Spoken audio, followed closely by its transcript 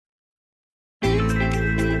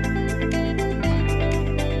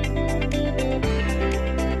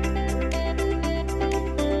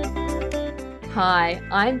Hi,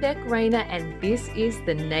 I'm Beck Rayner, and this is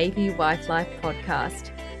the Navy Wife Life Podcast,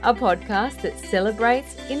 a podcast that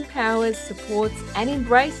celebrates, empowers, supports, and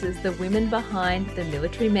embraces the women behind the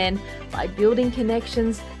military men by building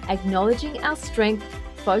connections, acknowledging our strength,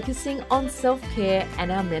 focusing on self-care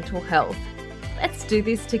and our mental health. Let's do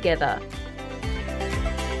this together.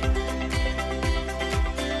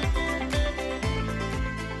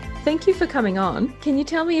 Thank you for coming on. Can you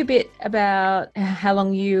tell me a bit about how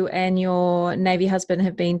long you and your Navy husband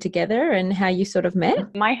have been together and how you sort of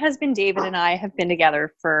met? My husband, David, and I have been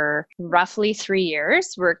together for roughly 3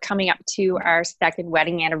 years. We're coming up to our second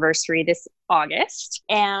wedding anniversary this August.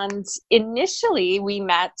 And initially we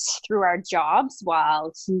met through our jobs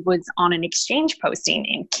while he was on an exchange posting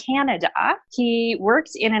in Canada. He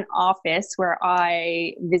worked in an office where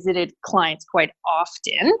I visited clients quite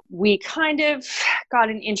often. We kind of got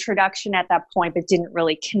an introduction at that point, but didn't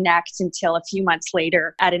really connect until a few months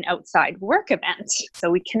later at an outside work event.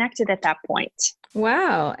 So we connected at that point.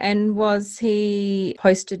 Wow. And was he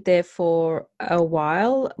posted there for a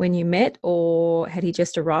while when you met, or had he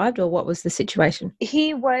just arrived, or what was the situation?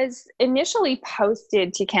 He was initially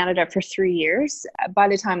posted to Canada for 3 years. By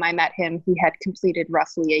the time I met him, he had completed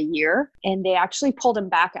roughly a year, and they actually pulled him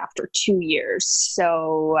back after 2 years.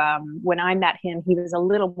 So when I met him, he was a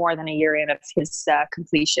little more than a year in of his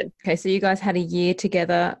completion. Okay, so you guys had a year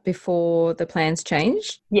together before the plans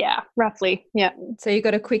changed? Yeah, roughly. Yeah. So you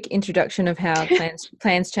got a quick introduction of how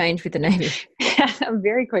plans change with the Navy. A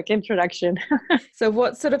very quick introduction. So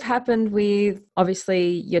what sort of happened with,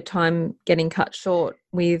 obviously, your time getting cut short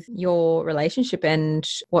with your relationship and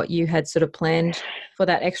what you had sort of planned for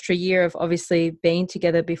that extra year of obviously being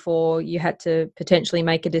together before you had to potentially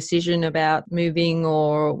make a decision about moving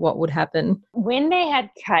or what would happen? When they had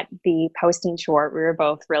cut the posting short, we were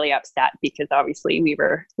both really upset because obviously we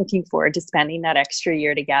were looking forward to spending that extra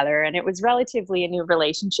year together. And it was relatively a new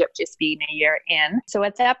relationship just being a year in. So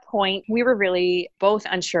at that point, we were really both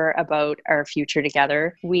unsure about our future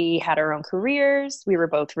together. We had our own careers. We were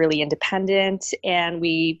both really independent, and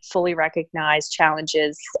we fully recognized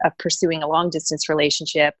challenges of pursuing a long distance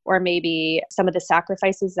relationship, or maybe some of the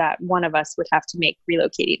sacrifices that one of us would have to make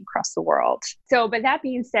relocating across the world. So, but that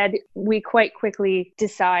being said, we quite quickly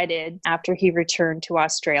decided after he returned to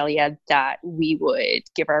Australia that we would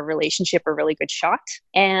give our relationship a really good shot.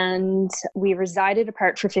 And we resided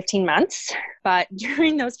apart for 15 months. But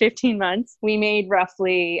during those 15 months, we made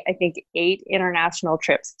roughly, I think, 8 international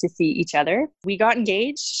trips to see each other. We got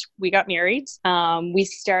engaged. We got married. We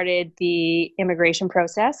started the immigration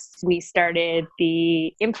process. We started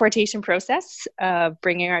the importation process of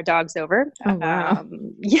bringing our dogs over. Oh, wow.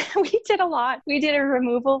 Yeah, we did a lot. We did a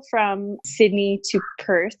removal from Sydney to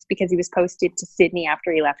Perth because he was posted to Sydney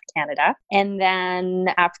after he left Canada. And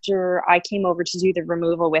then after I came over to do the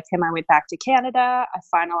removal with him, I went back to Canada. I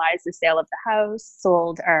finalized the sale of the house,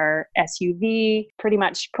 sold our SUV, pretty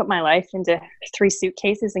much put my life into 3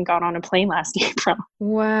 suitcases and got on a plane last April.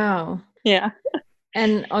 Wow. Yeah.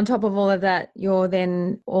 And on top of all of that, you're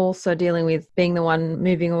then also dealing with being the one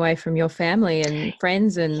moving away from your family and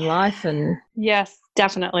friends and life. And yes,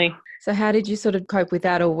 definitely. so how did you sort of cope with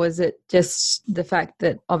that? Or was it just the fact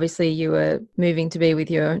that obviously you were moving to be with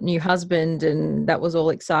your new husband and that was all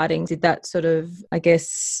exciting? Did that sort of, I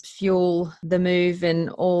guess, fuel the move and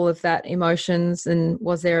all of that emotions? And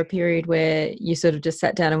was there a period where you sort of just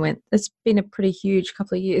sat down and went, it's been a pretty huge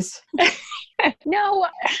couple of years? No,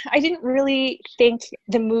 I didn't really think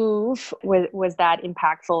the move was that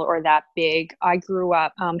impactful or that big. I grew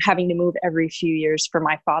up having to move every few years for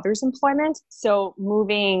my father's employment. So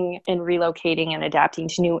moving and relocating and adapting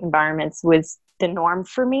to new environments was the norm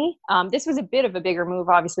for me. This was a bit of a bigger move,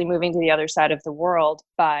 obviously moving to the other side of the world,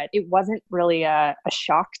 but it wasn't really a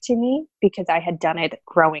shock to me because I had done it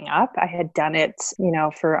growing up. I had done it,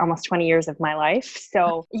 for almost 20 years of my life.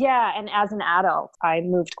 So yeah, and as an adult, I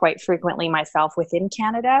moved quite frequently myself within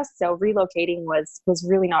Canada. So relocating was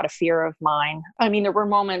really not a fear of mine. I mean, there were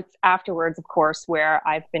moments afterwards, of course, where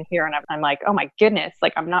I've been here and I'm like, oh my goodness,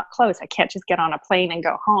 like I'm not close. I can't just get on a plane and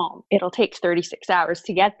go home. It'll take 36 hours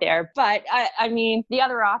to get there. But I mean, the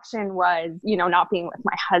other option was, not being with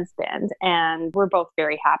my husband, and we're both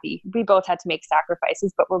very happy. We both had to make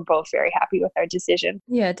sacrifices, but we're both very happy with our decision.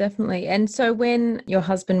 Yeah, definitely. And so when your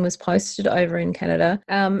husband was posted over in Canada,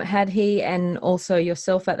 had he and also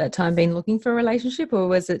yourself at that time been looking for a relationship, or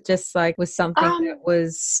was it just was something that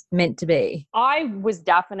was meant to be? I was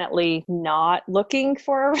definitely not looking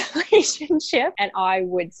for a relationship, and I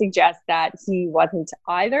would suggest that he wasn't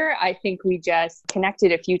either. I think we just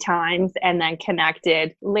connected a few times and then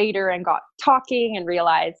connected later and got talking and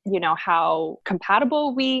realized, how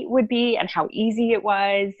compatible we would be and how easy it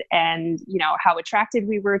was and, how attracted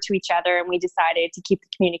we were to each other. And we decided to keep the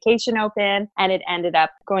communication open, and it ended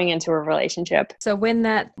up going into a relationship. So when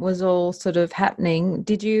that was all sort of happening,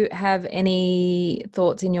 did you have any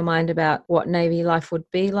thoughts in your mind about what Navy life would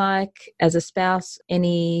be like as a spouse?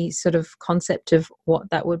 Any sort of concept of what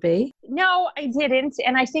that would be? No, I didn't.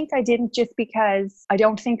 And I think I didn't just because I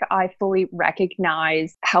don't think I fully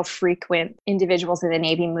recognized how frequent individuals in the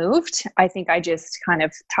Navy moved. I think I just kind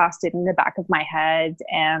of tossed it in the back of my head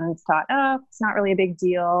and thought, oh, it's not really a big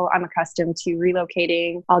deal. I'm accustomed to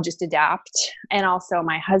relocating. I'll just adapt. And also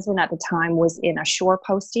my husband at the time was in a shore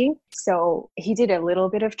posting. So he did a little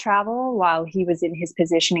bit of travel while he was in his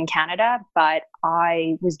position in Canada, but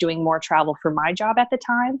I was doing more travel for my job at the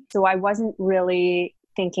time. So I wasn't really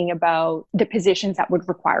thinking about the positions that would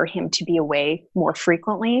require him to be away more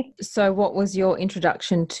frequently. So what was your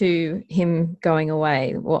introduction to him going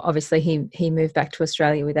away? Well, obviously he moved back to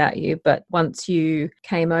Australia without you, but once you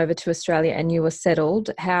came over to Australia and you were settled,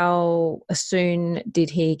 how soon did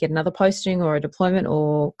he get another posting or a deployment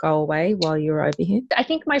or go away while you were over here? I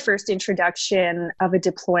think my first introduction of a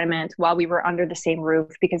deployment while we were under the same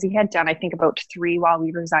roof, because he had done, I think, about 3 while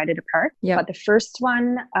we resided apart. Yep. But the first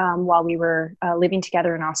one while we were living together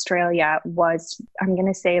in Australia was, I'm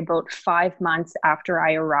going to say, about 5 months after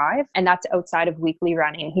I arrived. And that's outside of weekly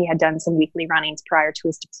running. He had done some weekly runnings prior to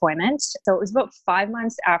his deployment. So it was about 5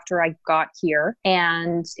 months after I got here.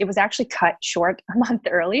 And it was actually cut short a month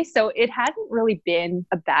early. So it hadn't really been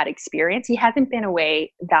a bad experience. He hasn't been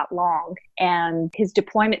away that long. And his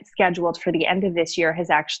deployment scheduled for the end of this year has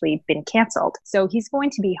actually been canceled. So he's going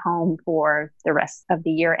to be home for the rest of the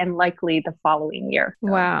year and likely the following year.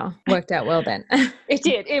 Wow. Worked out well then. It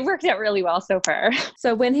did. It worked out really well so far.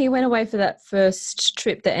 So when he went away for that first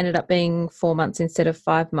trip that ended up being 4 months instead of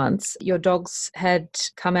 5 months, your dogs had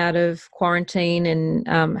come out of quarantine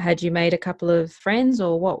and had you made a couple of friends,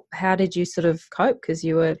 or what? How did you sort of cope? Because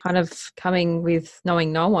you were kind of coming with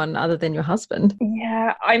knowing no one other than your husband.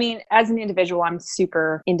 Yeah. I mean, as an individual, I'm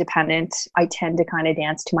super independent. I tend to kind of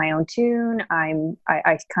dance to my own tune.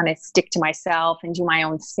 I kind of stick to myself and do my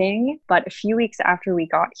own thing. But a few weeks after we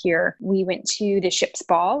got here, we went to the ship's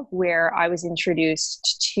ball where I was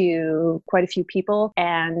introduced to quite a few people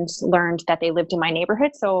and learned that they lived in my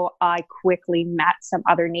neighborhood. So I quickly met some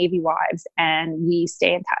other Navy wives and we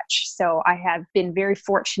stay in touch. So I have been very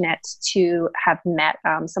fortunate to have met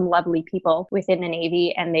some lovely people within the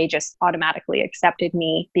Navy, and they just automatically accepted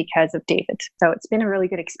me because of David. So it's been a really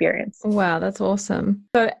good experience. Wow, that's awesome.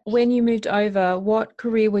 So when you moved over, what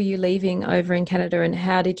career were you leaving over in Canada, and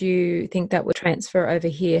how did you think that would transfer over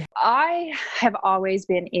here? I have always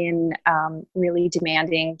been in really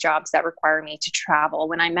demanding jobs that require me to travel.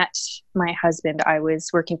 When I met my husband, I was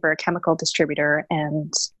working for a chemical distributor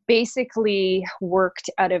and basically worked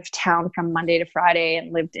out of town from Monday to Friday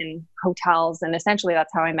and lived in hotels. And essentially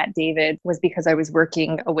that's how I met David, was because I was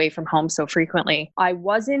working away from home so frequently. I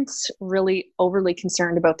wasn't really overly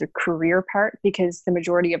concerned about the career part because the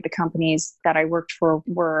majority of the companies that I worked for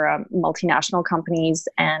were multinational companies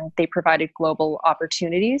and they provided global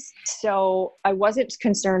opportunities. So I wasn't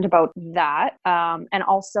concerned about that. And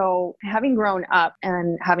also having grown up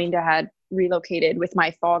and having to had relocated with my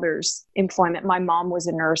father's employment. My mom was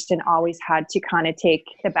a nurse and always had to kind of take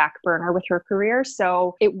the back burner with her career.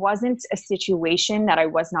 So it wasn't a situation that I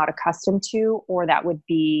was not accustomed to or that would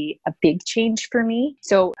be a big change for me.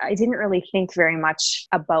 So I didn't really think very much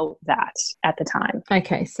about that at the time.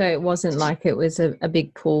 Okay. So it wasn't like it was a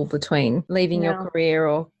big pull between leaving your career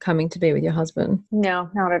or coming to be with your husband? No,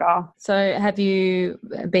 not at all. So have you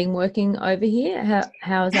been working over here?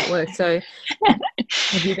 How has that worked? So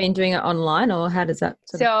have you been doing it online, or how does that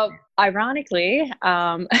ironically,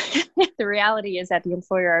 the reality is that the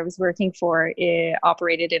employer I was working for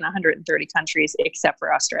operated in 130 countries except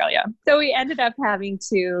for Australia. So we ended up having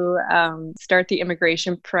to start the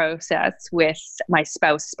immigration process with my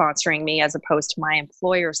spouse sponsoring me as opposed to my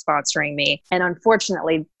employer sponsoring me. And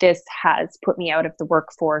unfortunately, this has put me out of the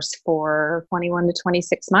workforce for 21 to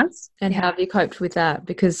 26 months. And how have you coped with that?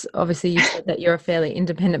 Because obviously you said that you're a fairly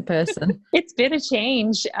independent person. It's been a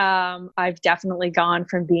change. I've definitely gone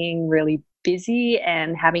from being really busy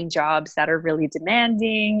and having jobs that are really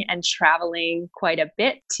demanding and traveling quite a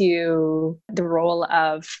bit to the role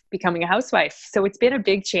of becoming a housewife. So it's been a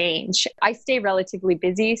big change. I stay relatively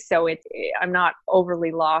busy, so I'm not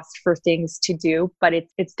overly lost for things to do, but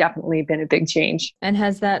it's definitely been a big change. And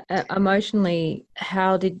has that emotionally,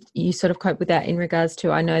 how did you sort of cope with that in regards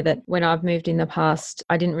to, I know that when I've moved in the past,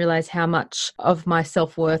 I didn't realize how much of my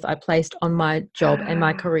self-worth I placed on my job and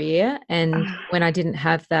my career. And when I didn't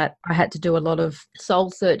have that, I had to do a lot of soul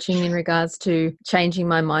searching in regards to changing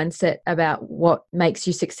my mindset about what makes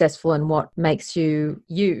you successful and what makes you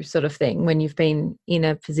you sort of thing when you've been in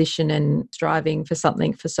a position and striving for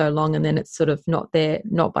something for so long, and then it's sort of not there,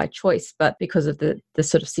 not by choice, but because of the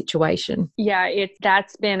sort of situation. Yeah,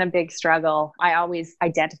 that's been a big struggle. I always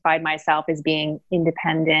identified myself as being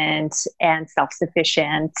independent and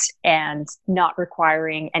self-sufficient and not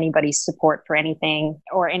requiring anybody's support for anything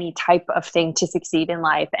or any type of thing to succeed in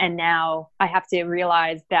life. And now I have to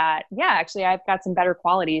realize that, yeah, actually I've got some better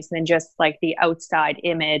qualities than just like the outside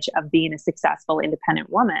image of being a successful independent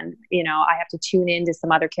woman. I have to tune into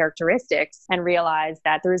some other characteristics and realize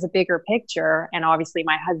that there is a bigger picture. And obviously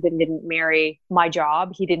my husband didn't marry my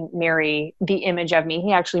job. He didn't marry the image of me.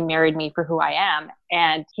 He actually married me for who I am.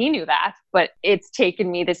 And he knew that, but it's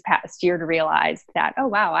taken me this past year to realize that, oh,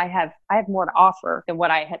 wow, I have more to offer than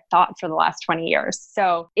what I had thought for the last 20 years.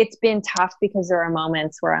 So it's been tough because there are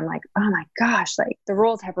moments where I'm like, oh my gosh, like the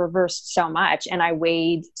roles have reversed so much. And I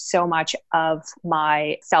weighed so much of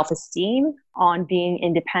my self-esteem on being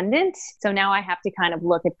independent. So now I have to kind of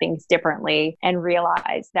look at things differently and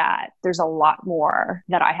realize that there's a lot more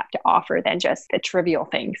that I have to offer than just the trivial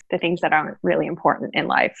things, the things that aren't really important in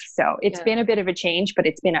life. So it's been a bit of a change, but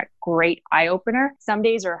it's been a great eye opener. Some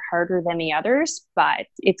days are harder than the others, but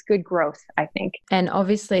it's good growth, I think. And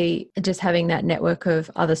obviously just having that network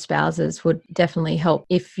of other spouses would definitely help.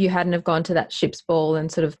 If you hadn't have gone to that ship's ball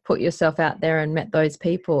and sort of put yourself out there and met those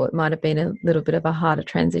people, it might have been a little bit of a harder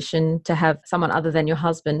transition to have someone other than your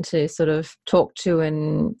husband to sort of talk to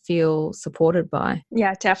and feel supported by.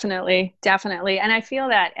 Yeah, definitely. Definitely. And I feel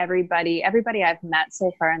that everybody I've met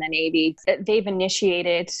so far in the Navy, they've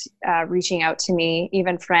initiated reaching out to me,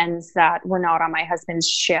 even friends that were not on my husband's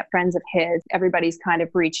ship, friends of his, everybody's kind of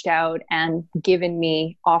reached out and given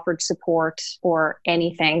me, offered support or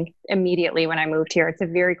anything immediately when I moved here. It's a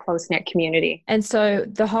very close-knit community. And so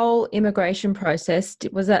the whole immigration process,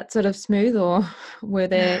 was that sort of smooth, or were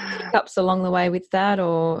there hiccups along the way with that,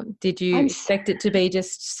 or did you expect it to be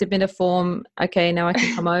just submit a form, okay, now I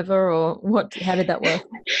can come over, or what? How did that work?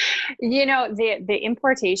 The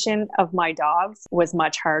importation of my dogs was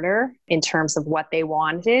much harder in terms of what they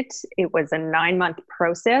wanted. It was a 9-month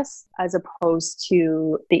process as opposed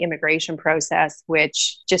to the immigration process,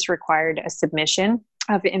 which just required a submission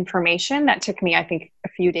of information that took me, I think, a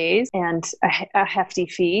few days and a hefty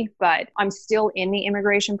fee, but I'm still in the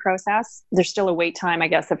immigration process. There's still a wait time, I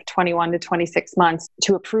guess, of 21 to 26 months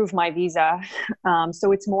to approve my visa.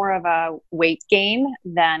 So it's more of a wait game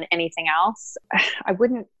than anything else.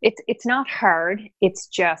 It's not hard. It's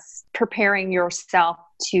just preparing yourself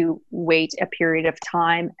to wait a period of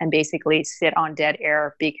time and basically sit on dead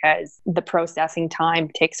air because the processing time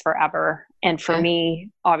takes forever. And for me,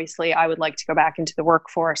 obviously, I would like to go back into the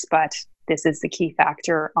workforce, but this is the key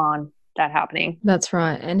factor on that happening. That's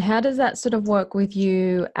right. And how does that sort of work with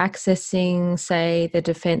you accessing, say, the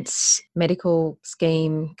Defence Medical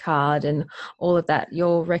Scheme card and all of that?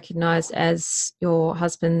 You're recognised as your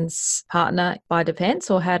husband's partner by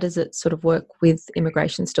Defence, or how does it sort of work with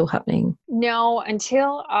immigration still happening? No,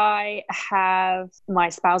 until I have my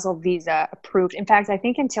spousal visa approved. In fact, I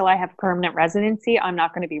think until I have permanent residency, I'm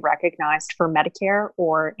not going to be recognized for Medicare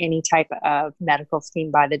or any type of medical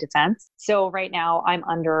scheme by the Defence. So right now I'm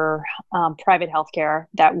under private healthcare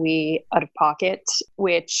that we out of pocket,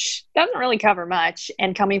 which doesn't really cover much.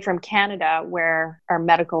 And coming from Canada, where our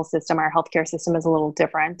medical system, our healthcare system is a little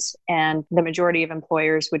different, and the majority of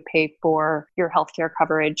employers would pay for your healthcare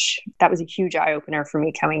coverage. That was a huge eye opener for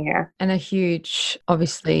me coming here. And a huge,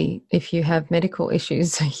 obviously, if you have medical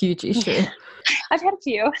issues, a huge issue. I've had a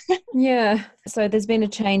few. Yeah. So there's been a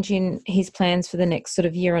change in his plans for the next sort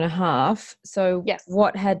of year and a half. So yes.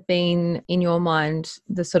 What had been in your mind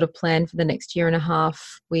the sort of plan for the next year and a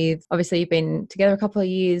half with, obviously you've been together a couple of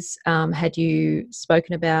years. Had you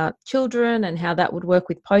spoken about children and how that would work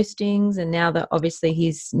with postings? And now that obviously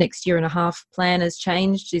his next year and a half plan has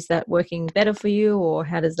changed, is that working better for you, or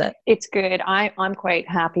how does that? It's good. I'm quite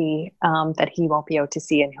happy that he won't be out to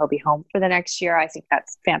sea and he'll be home for the next year. I think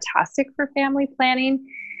that's fantastic for family planning.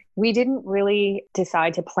 we didn't really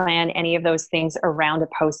decide to plan any of those things around a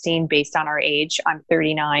posting based on our age. I'm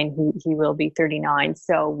 39, he will be 39.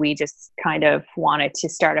 So we just kind of wanted to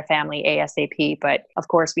start a family ASAP. But of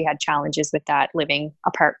course, we had challenges with that, living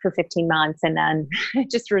apart for 15 months and then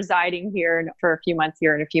just residing here for a few months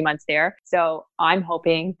here and a few months there. So I'm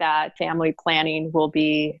hoping that family planning will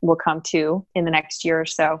come to in the next year or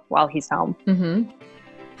so while he's home. Mm-hmm.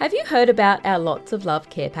 Have you heard about our Lots of Love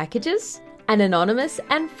care packages? An anonymous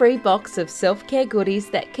and free box of self-care goodies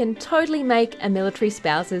that can totally make a military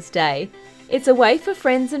spouse's day. It's a way for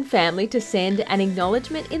friends and family to send an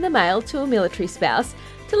acknowledgement in the mail to a military spouse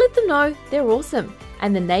to let them know they're awesome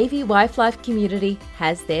and the Navy Wife Life community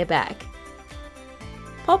has their back.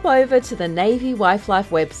 Pop over to the Navy Wife Life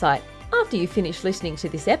website after you finish listening to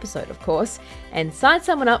this episode, of course, and sign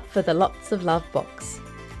someone up for the Lots of Love box.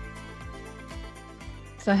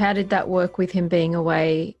 So how did that work with him being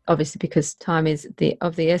away? Obviously, because time is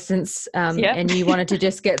of the essence, and you wanted to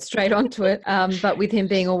just get straight onto it. But with him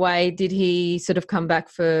being away, did he sort of come back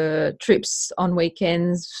for trips on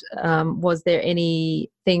weekends? Was there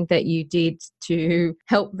anything that you did to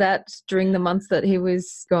help that during the months that he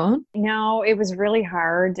was gone? No, it was really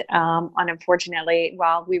hard. And unfortunately,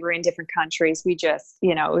 while we were in different countries, we just,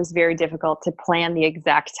 it was very difficult to plan the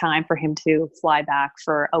exact time for him to fly back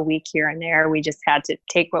for a week here and there. We just had to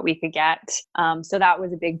take what we could get. So that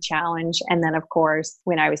was a big challenge. And then, of course,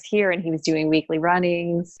 when I was here and he was doing weekly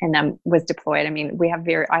runnings and then was deployed, I mean, we have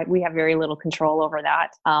very little control over that.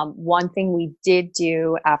 One thing we did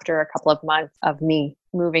do after a couple of months of me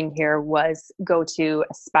moving here was go to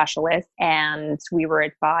a specialist, and we were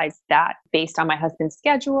advised that based on my husband's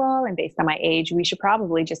schedule and based on my age, we should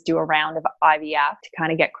probably just do a round of IVF to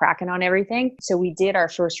kind of get cracking on everything. So we did our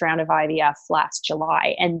first round of IVF last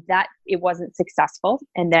July, and that it wasn't successful.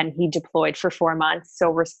 And then he deployed for 4 months.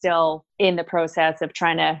 So we're still in the process of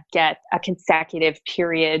trying to get a consecutive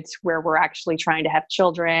period where we're actually trying to have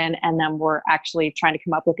children. And then we're actually trying to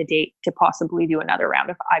come up with a date to possibly do another round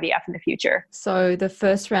of IVF in the future. So the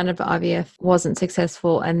first round of IVF wasn't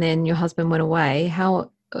successful and then your husband went away. How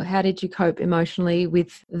did you cope emotionally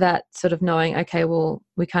with that, sort of knowing, okay, well,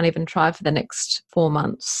 we can't even try for the next 4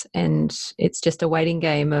 months and it's just a waiting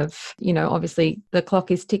game of, obviously the clock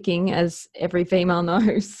is ticking, as every female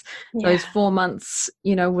knows. Yeah. Those 4 months,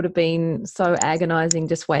 would have been so agonizing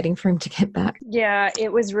just waiting for him to get back. Yeah,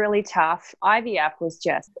 it was really tough. IVF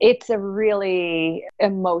it's a really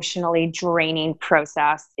emotionally draining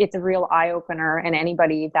process. It's a real eye-opener, and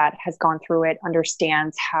anybody that has gone through it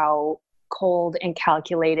understands how cold and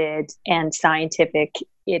calculated and scientific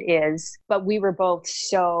it is. But we were both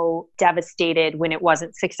so devastated when it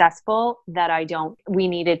wasn't successful that we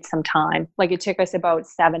needed some time. Like, it took us about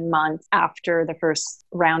 7 months after the first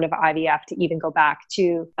round of IVF to even go back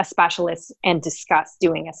to a specialist and discuss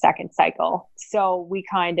doing a second cycle. So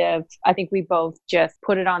I think we both just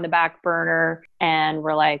put it on the back burner and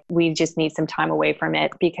we're like, we just need some time away from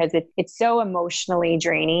it, because it's so emotionally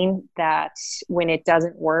draining that when it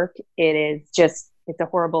doesn't work, it's a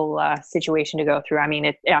horrible situation to go through. I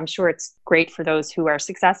mean, I'm sure it's great for those who are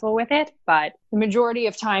successful with it, but the majority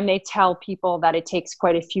of time they tell people that it takes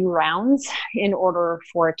quite a few rounds in order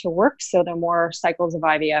for it to work. So the more cycles of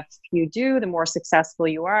IVF you do, the more successful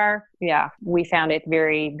you are. Yeah, we found it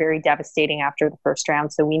very, very devastating after the first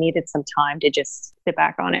round. So we needed some time to just sit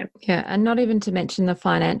back on it. Yeah, and not even to mention the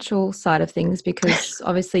financial side of things, because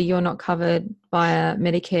obviously you're not covered by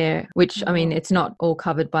Medicare, which, I mean, it's not all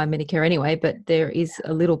covered by Medicare anyway, but there is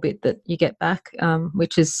a little bit that you get back,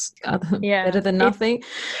 which is better than nothing.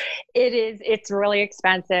 It is. It's really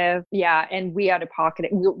expensive. Yeah. And we out of pocket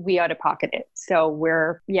it.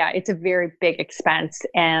 So it's a very big expense.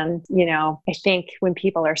 And, I think when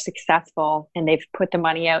people are successful and they've put the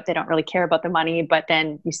money out, they don't really care about the money, but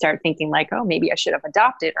then you start thinking like, oh, maybe I should have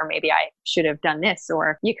adopted, or maybe I should have done this,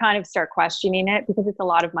 or you kind of start questioning it, because it's a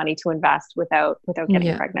lot of money to invest without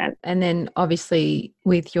getting pregnant. And then obviously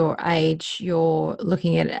with your age, you're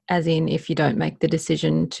looking at it as in, if you don't make the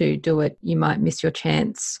decision to do it, you might miss your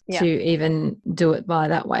chance to even do it by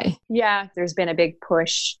that way. Yeah, there's been a big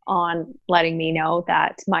push on letting me know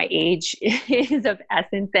that my age is of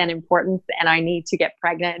essence and importance, and I need to get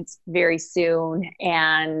pregnant very soon.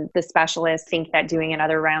 And the specialists think that doing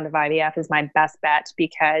another round of IVF is my best bet,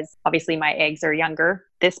 because obviously my eggs are younger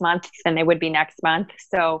this month than they would be next month.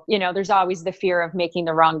 So, there's always the fear of making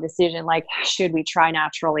the wrong decision. Like, should we try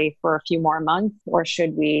naturally for a few more months, or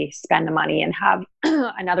should we spend the money and have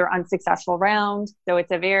another unsuccessful round? So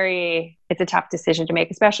it's a tough decision to make,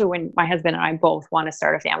 especially when my husband and I both want to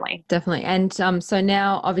start a family. Definitely. And so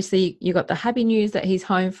now obviously you got the happy news that he's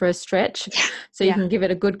home for a stretch, so you can give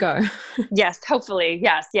it a good go. Yes, hopefully.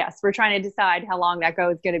 Yes. We're trying to decide how long that go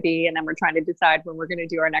is going to be. And then we're trying to decide when we're going to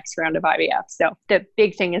do our next round of IVF. So the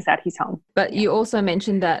big thing is that he's home. But you also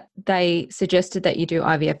mentioned that they suggested that you do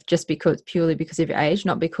IVF just purely because of your age,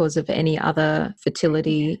 not because of any other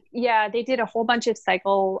fertility. Yeah, they did a whole bunch of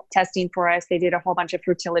cycle testing for us. They did a whole bunch of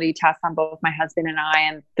fertility tests on both my husband and I,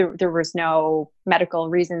 and there was no medical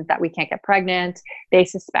reasons that we can't get pregnant. They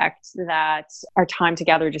suspect that our time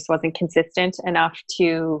together just wasn't consistent enough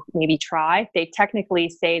to maybe try. They technically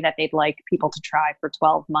say that they'd like people to try for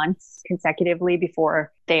 12 months consecutively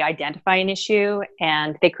before they identify an issue,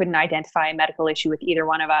 and they couldn't identify a medical issue with either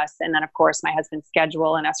one of us. And then of course my husband's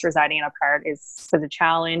schedule and us residing apart was a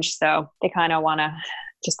challenge. So they kind of want to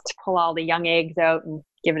just pull all the young eggs out and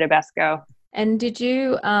give it a best go. And did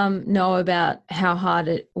you know about how hard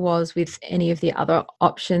it was with any of the other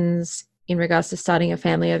options in regards to starting a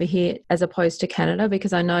family over here as opposed to Canada?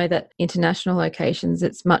 Because I know that international locations,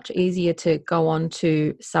 it's much easier to go on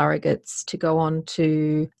to surrogates, to go on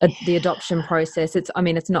to the adoption process. It's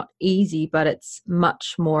not easy, but it's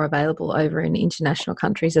much more available over in international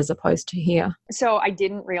countries as opposed to here. So I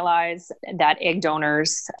didn't realize that egg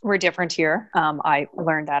donors were different here. I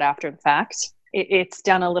learned that after the fact. It's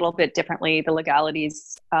done a little bit differently. The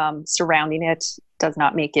legalities surrounding it does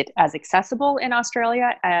not make it as accessible in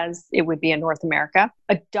Australia as it would be in North America.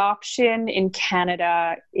 Adoption in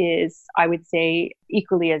Canada is, I would say,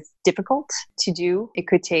 equally as difficult to do. It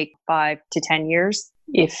could take 5 to 10 years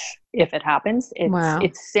if it happens.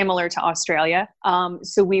 It's similar to Australia.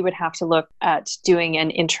 So we would have to look at doing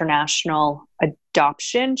an international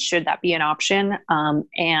adoption, should that be an option.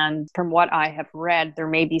 And from what I have read, there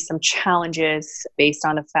may be some challenges based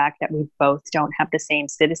on the fact that we both don't have the same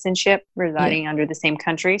citizenship residing under the same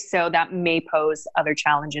country. So that may pose other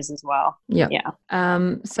challenges as well.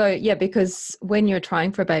 Because when you're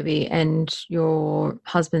trying for a baby and your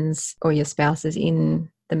husband's or your spouse is in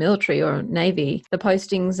the military or Navy, the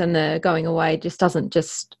postings and the going away just doesn't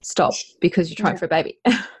just stop because you're trying for a baby.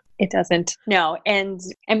 It doesn't. No. And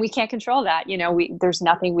we can't control that. There's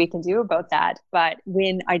nothing we can do about that. But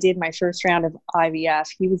when I did my first round of IVF,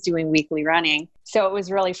 he was doing weekly running. So it was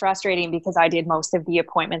really frustrating because I did most of the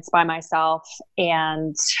appointments by myself,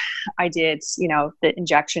 and I did, the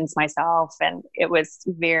injections myself, and it was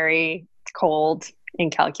very cold and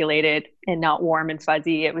calculated and not warm and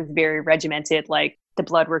fuzzy. It was very regimented, like the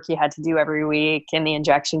blood work you had to do every week and the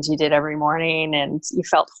injections you did every morning, and you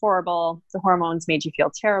felt horrible. The hormones made you feel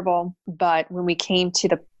terrible. But when we came to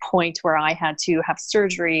the point where I had to have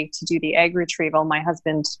surgery to do the egg retrieval, my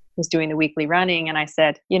husband was doing the weekly running, and I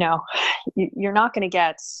said, you're not going to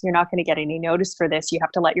get any notice for this. You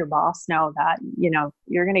have to let your boss know that,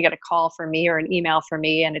 you're going to get a call from me or an email from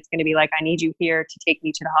me, and it's going to be like, I need you here to take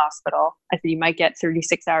me to the hospital. I said, you might get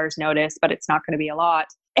 36 hours notice, but it's not going to be a lot.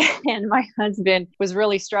 And my husband was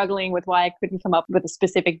really struggling with why I couldn't come up with a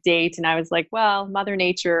specific date. And I was like, well, Mother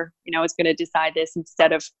Nature, is going to decide this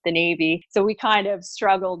instead of the Navy. So we kind of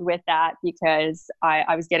struggled with that because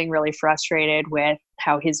I was getting really frustrated with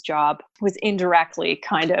how his job was indirectly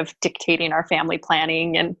kind of dictating our family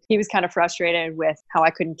planning. And he was kind of frustrated with how I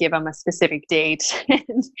couldn't give him a specific date.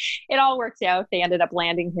 And it all worked out. They ended up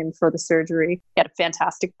landing him for the surgery. He had a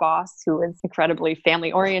fantastic boss who was incredibly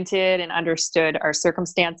family oriented and understood our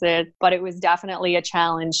circumstances. But it was definitely a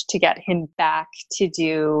challenge to get him back to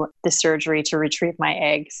do the surgery to retrieve my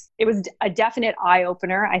eggs. It was a definite eye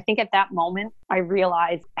opener. I think at that moment, I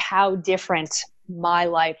realized how different my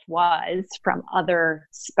life was from other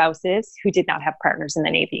spouses who did not have partners in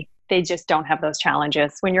the Navy. They just don't have those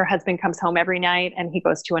challenges. When your husband comes home every night and he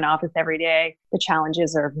goes to an office every day, the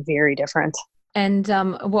challenges are very different. And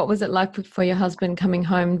what was it like for your husband coming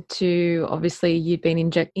home to, obviously you'd been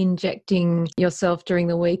injecting yourself during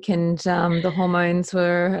the week and the hormones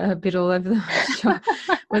were a bit all over the shop.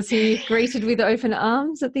 Was he greeted with open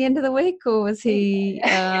arms at the end of the week, or was he...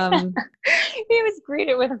 he was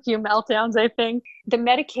greeted with a few meltdowns, I think. The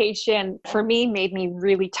medication for me made me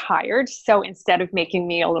really tired. So instead of making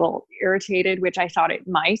me a little irritated, which I thought it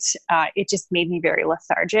might, it just made me very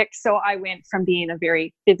lethargic. So I went from being a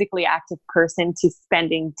very physically active person to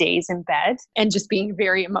spending days in bed and just being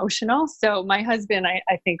very emotional. So my husband,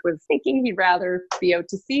 I think, was thinking he'd rather be out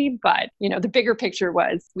to sea. But, the bigger picture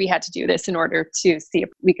was we had to do this in order to see if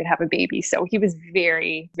we could have a baby. So he was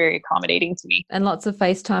very, very accommodating to me. And lots of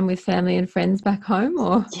FaceTime with family and friends back home,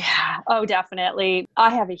 or? Yeah. Oh, definitely. I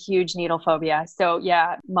have a huge needle phobia. So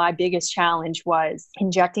yeah, my biggest challenge was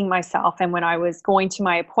injecting myself. And when I was going to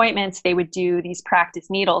my appointments, they would do these practice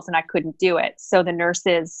needles and I couldn't do it. So the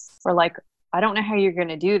nurses were like, I don't know how you're going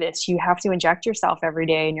to do this. You have to inject yourself every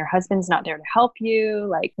day and your husband's not there to help you.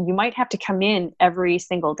 Like, you might have to come in every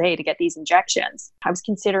single day to get these injections. I was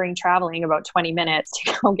considering traveling about 20 minutes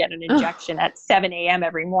to go get an injection at 7 a.m.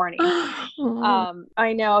 every morning.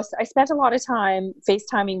 I know. So I spent a lot of time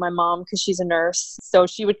FaceTiming my mom because she's a nurse. So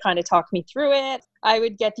she would kind of talk me through it. I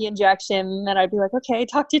would get the injection and I'd be like, okay,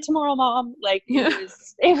 talk to you tomorrow, Mom. Like,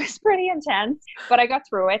 it was pretty intense, but I got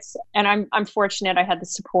through it. And I'm fortunate I had the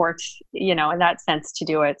support, in that sense to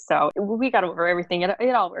do it. So we got over everything.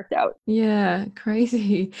 It all worked out. Yeah,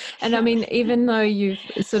 crazy. And I mean, even though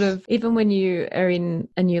even when you are in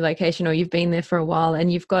a new location or you've been there for a while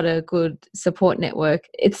and you've got a good support network,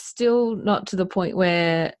 it's still not to the point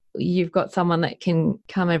where you've got someone that can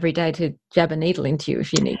come every day to jab a needle into you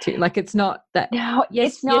if you need to. Like, it's not that. No,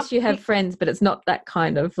 yes, you have friends, but it's not that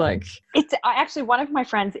kind of like. It's actually, one of my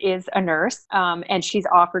friends is a nurse, and she's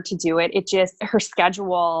offered to do it. It just, her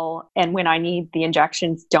schedule and when I need the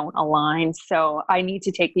injections don't align. So I need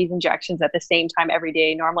to take these injections at the same time every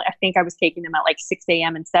day. Normally, I think I was taking them at like 6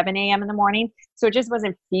 a.m. and 7 a.m. in the morning. So it just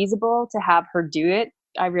wasn't feasible to have her do it.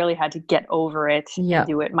 I really had to get over it and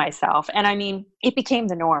do it myself. And I mean, it became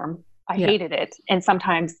the norm. I hated it. And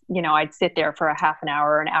sometimes, I'd sit there for a half an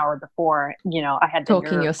hour before, I had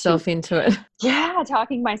talking yourself into it. Yeah,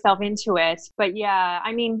 talking myself into it. But yeah,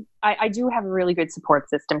 I mean, I do have a really good support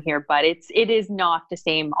system here, but it is not the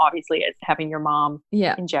same, obviously, as having your mom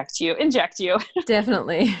inject you.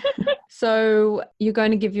 Definitely. So you're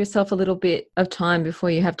going to give yourself a little bit of time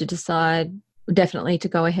before you have to decide definitely to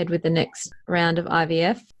go ahead with the next round of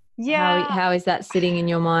IVF. Yeah. How is that sitting in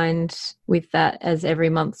your mind with that as every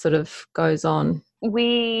month sort of goes on?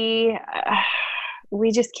 We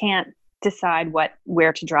just can't decide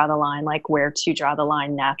where to draw the line, like where to draw the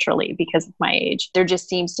line naturally because of my age. There just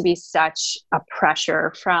seems to be such a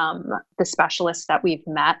pressure from the specialists that we've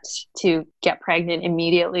met to get pregnant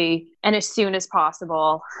immediately and as soon as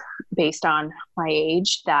possible based on my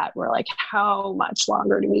age that we're like, how much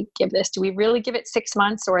longer do we give this? Do we really give it 6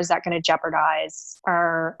 months or is that going to jeopardize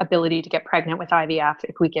our ability to get pregnant with IVF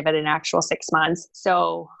if we give it an actual 6 months?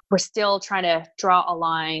 So we're still trying to draw a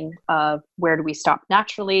line of where do we stop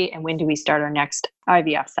naturally and when do we start our next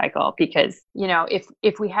IVF cycle? Because,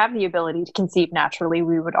 if we have the ability to conceive naturally,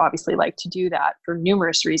 we would obviously like to do that for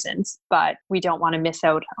numerous reasons, but we don't want to miss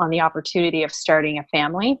out on the opportunity of starting a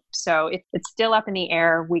family. So it's still up in the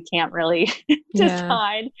air. We can't really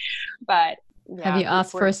decide, but have you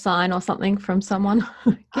asked for a sign or something from someone?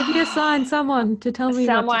 Give me a sign, someone, to tell me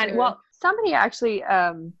what to do. Well, somebody actually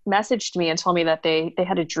messaged me and told me that they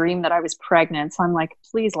had a dream that I was pregnant. So I'm like,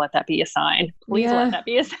 please let that be a sign. Please let that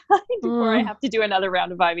be a sign before I have to do another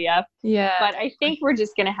round of IVF. Yeah. But I think we're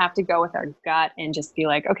just going to have to go with our gut and just be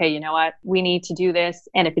like, okay, you know what? We need to do this.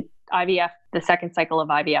 And if IVF, the second cycle of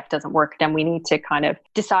IVF doesn't work, then we need to kind of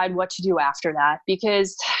decide what to do after that.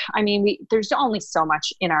 Because, I mean, there's only so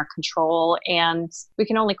much in our control and we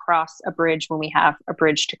can only cross a bridge when we have a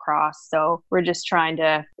bridge to cross. So we're just trying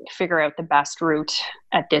to figure out the best route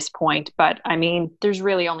at this point. But I mean, there's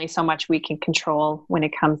really only so much we can control when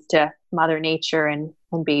it comes to Mother Nature and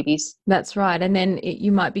babies. That's right. And then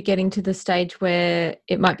you might be getting to the stage where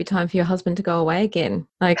it might be time for your husband to go away again.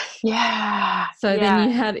 Like, So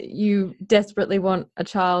then you desperately want a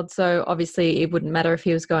child. So obviously it wouldn't matter if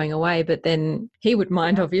he was going away, but then he would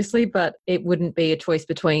mind obviously, but it wouldn't be a choice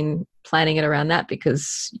between planning it around that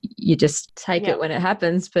because you just take it when it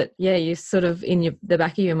happens. But you sort of in the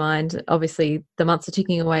back of your mind, obviously the months are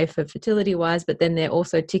ticking away for fertility wise, but then they're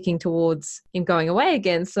also ticking towards him going away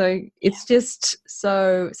again. So it's just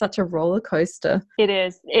such a roller coaster. It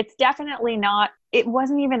is. It's definitely not. It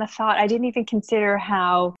wasn't even a thought. I didn't even consider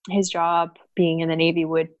how his job being in the Navy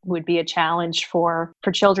would be a challenge for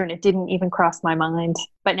children. It didn't even cross my mind.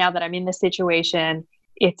 But now that I'm in this situation,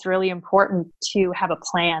 it's really important to have a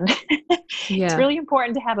plan. It's really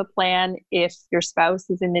important to have a plan if your spouse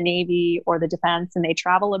is in the Navy or the defense and they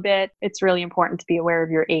travel a bit. It's really important to be aware of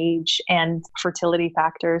your age and fertility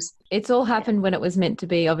factors. It's all happened when it was meant to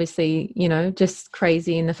be, obviously, just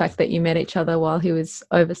crazy in the fact that you met each other while he was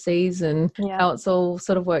overseas and how it's all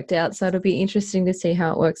sort of worked out. So it'll be interesting to see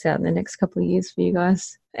how it works out in the next couple of years for you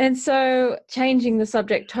guys. And so, changing the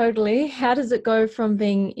subject totally, how does it go from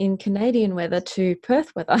being in Canadian weather to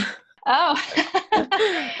Perth weather? Oh,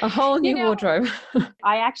 a whole new wardrobe.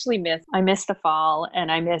 I miss the fall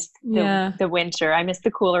and I miss the winter. I miss the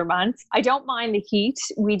cooler months. I don't mind the heat.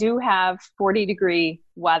 We do have 40-degree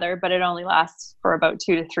weather, but it only lasts for about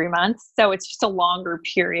 2 to 3 months. So it's just a longer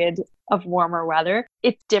period of warmer weather.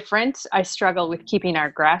 It's different. I struggle with keeping our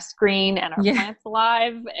grass green and our plants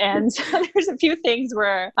alive. And so there's a few things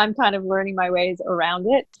where I'm kind of learning my ways around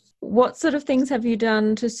it. What sort of things have you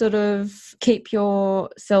done to sort of keep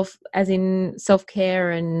yourself, as in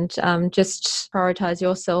self-care, and just prioritize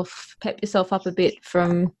yourself, pep yourself up a bit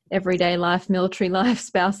from everyday life, military life,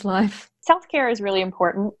 spouse life? Self-care is really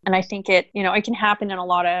important. And I think it can happen in a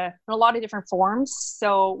lot of different forms.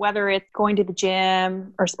 So whether it's going to the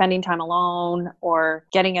gym or spending time alone or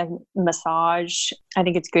getting a massage, I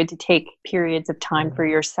think it's good to take periods of time for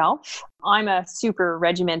yourself. I'm a super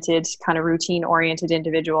regimented, kind of routine-oriented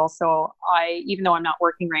individual. So even though I'm not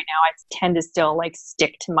working right now, I tend to still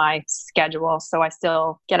stick to my schedule. So I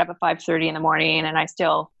still get up at 5:30 in the morning and I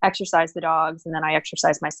still exercise the dogs, and then I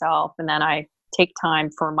exercise myself, and then I take time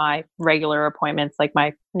for my regular appointments, like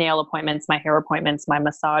my nail appointments, my hair appointments, my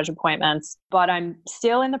massage appointments. But I'm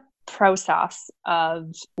still in the process of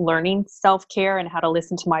learning self-care and how to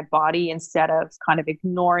listen to my body instead of kind of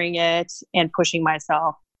ignoring it and pushing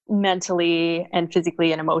myself mentally and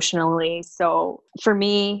physically and emotionally. So for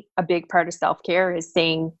me, a big part of self-care is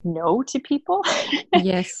saying no to people.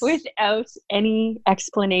 Yes. Without any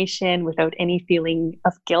explanation, without any feeling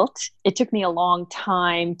of guilt. It took me a long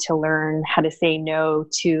time to learn how to say no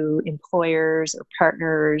to employers or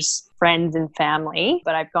partners, friends and family,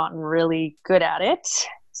 but I've gotten really good at it.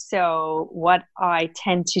 So what I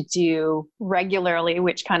tend to do regularly,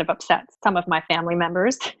 which kind of upsets some of my family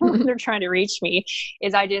members when they're trying to reach me,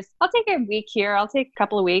 is I'll take a week here, I'll take a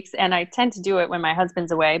couple of weeks, and I tend to do it when my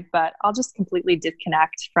husband's away, but I'll just completely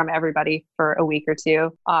disconnect from everybody for a week or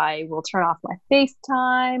two. I will turn off my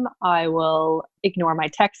FaceTime. I will ignore my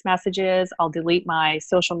text messages. I'll delete my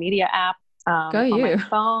social media app. On my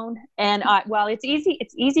phone. And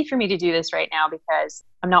it's easy for me to do this right now because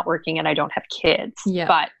I'm not working and I don't have kids. Yeah.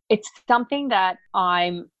 But it's something that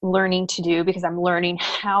I'm learning to do because I'm learning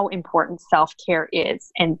how important self-care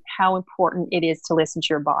is and how important it is to listen to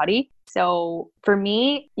your body. So for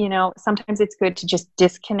me, sometimes it's good to just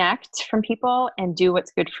disconnect from people and do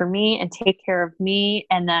what's good for me and take care of me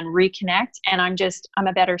and then reconnect. And I'm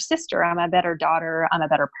a better sister. I'm a better daughter. I'm a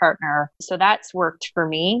better partner. So that's worked for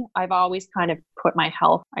me. I've always kind of put my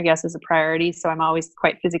health, I guess, as a priority. So I'm always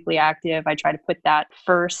quite physically active. I try to put that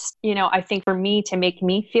first. I think for me, to make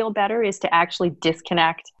me feel better is to actually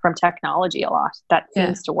disconnect from technology a lot. That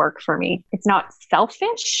seems to work for me. It's not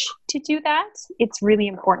selfish to do that. It's really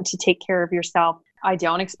important to take care of yourself. I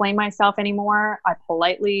don't explain myself anymore. I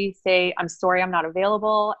politely say, I'm sorry, I'm not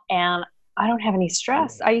available. And I don't have any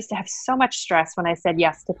stress. I used to have so much stress when I said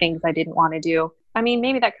yes to things I didn't want to do. I mean,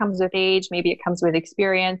 maybe that comes with age, maybe it comes with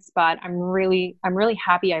experience, but I'm really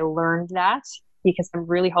happy I learned that, because I'm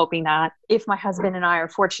really hoping that if my husband and I are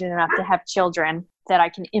fortunate enough to have children, that I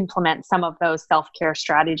can implement some of those self-care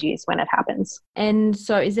strategies when it happens. And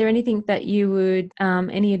so is there anything that you would,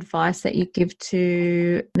 any advice that you give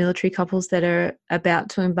to military couples that are about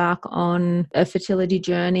to embark on a fertility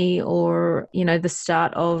journey or, the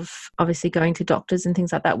start of obviously going to doctors and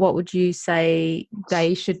things like that? What would you say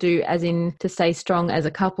they should do as in to stay strong as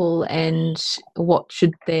a couple, and what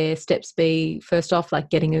should their steps be first off, like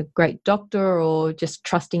getting a great doctor or just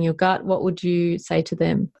trusting your gut? What would you say to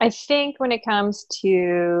them? I think when it comes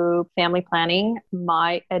to family planning,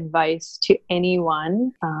 my advice to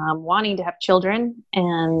anyone wanting to have children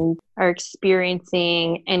and are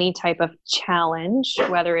experiencing any type of challenge,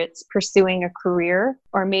 whether it's pursuing a career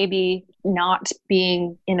or maybe not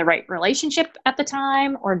being in the right relationship at the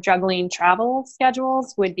time or juggling travel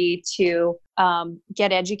schedules, would be to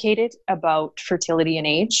get educated about fertility and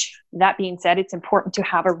age. That being said, it's important to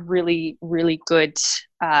have a really, really good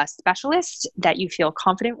specialist that you feel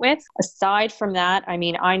confident with. Aside from that, I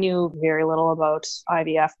mean, I knew very little about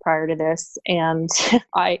IVF prior to this, and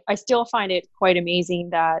I still find it quite amazing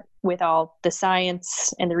that with all the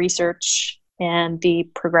science and the research and the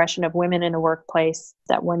progression of women in the workplace,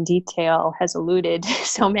 that one detail has eluded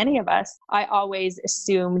so many of us. I always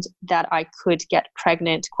assumed that I could get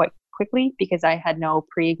pregnant quite quickly because I had no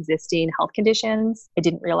pre-existing health conditions. I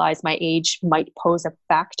didn't realize my age might pose a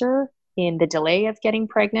factor in the delay of getting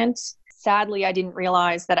pregnant. Sadly, I didn't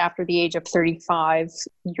realize that after the age of 35,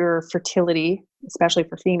 your fertility, especially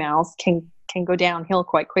for females, can go downhill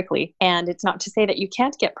quite quickly. And it's not to say that you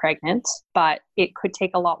can't get pregnant, but it could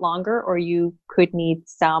take a lot longer, or you could need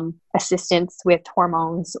some assistance with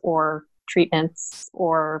hormones or treatments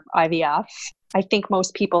or IVF. I think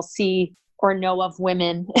most people see or know of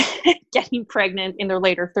women getting pregnant in their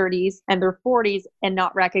later 30s and their 40s and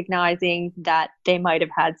not recognizing that they might have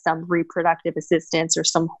had some reproductive assistance or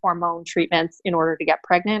some hormone treatments in order to get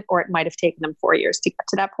pregnant, or it might have taken them 4 years to get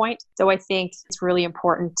to that point. So I think it's really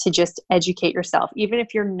important to just educate yourself, even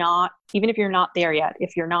if you're not there yet,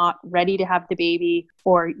 if you're not ready to have the baby,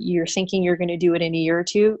 or you're thinking you're going to do it in a year or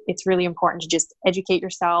two, it's really important to just educate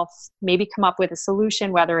yourself, maybe come up with a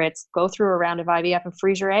solution, whether it's go through a round of IVF and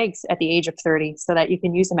freeze your eggs at the age of 30 so that you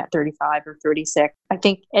can use them at 35 or 36. I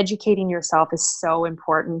think educating yourself is so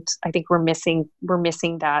important. I think we're missing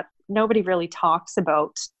that. Nobody really talks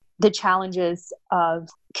about the challenges of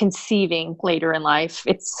conceiving later in life.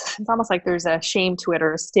 It's almost like there's a shame to it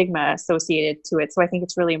or a stigma associated to it. So I think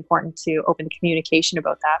it's really important to open communication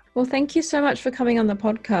about that. Well, thank you so much for coming on the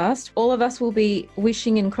podcast. All of us will be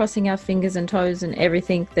wishing and crossing our fingers and toes and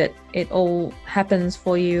everything that it all happens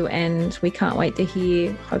for you. And we can't wait to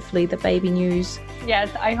hear, hopefully, the baby news.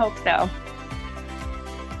 Yes, I hope so.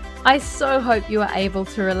 I so hope you are able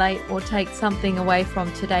to relate or take something away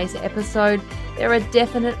from today's episode. There are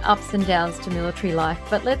definite ups and downs to military life,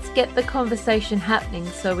 but let's get the conversation happening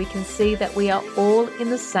so we can see that we are all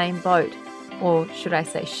in the same boat. Or should I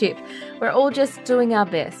say ship? We're all just doing our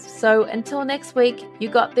best. So until next week, you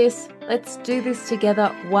got this. Let's do this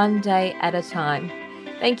together one day at a time.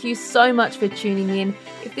 Thank you so much for tuning in.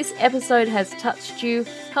 If this episode has touched you,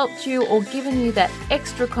 helped you, or given you that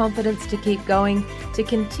extra confidence to keep going, to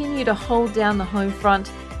continue to hold down the home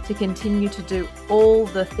front, to continue to do all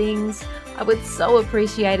the things, I would so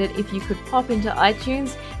appreciate it if you could pop into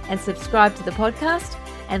iTunes and subscribe to the podcast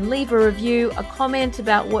and leave a review, a comment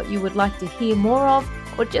about what you would like to hear more of,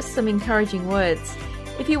 or just some encouraging words.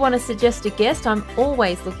 If you want to suggest a guest, I'm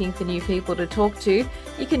always looking for new people to talk to.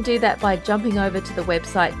 You can do that by jumping over to the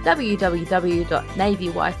website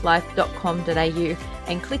www.navywifelife.com.au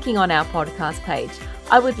and clicking on our podcast page.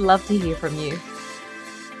 I would love to hear from you.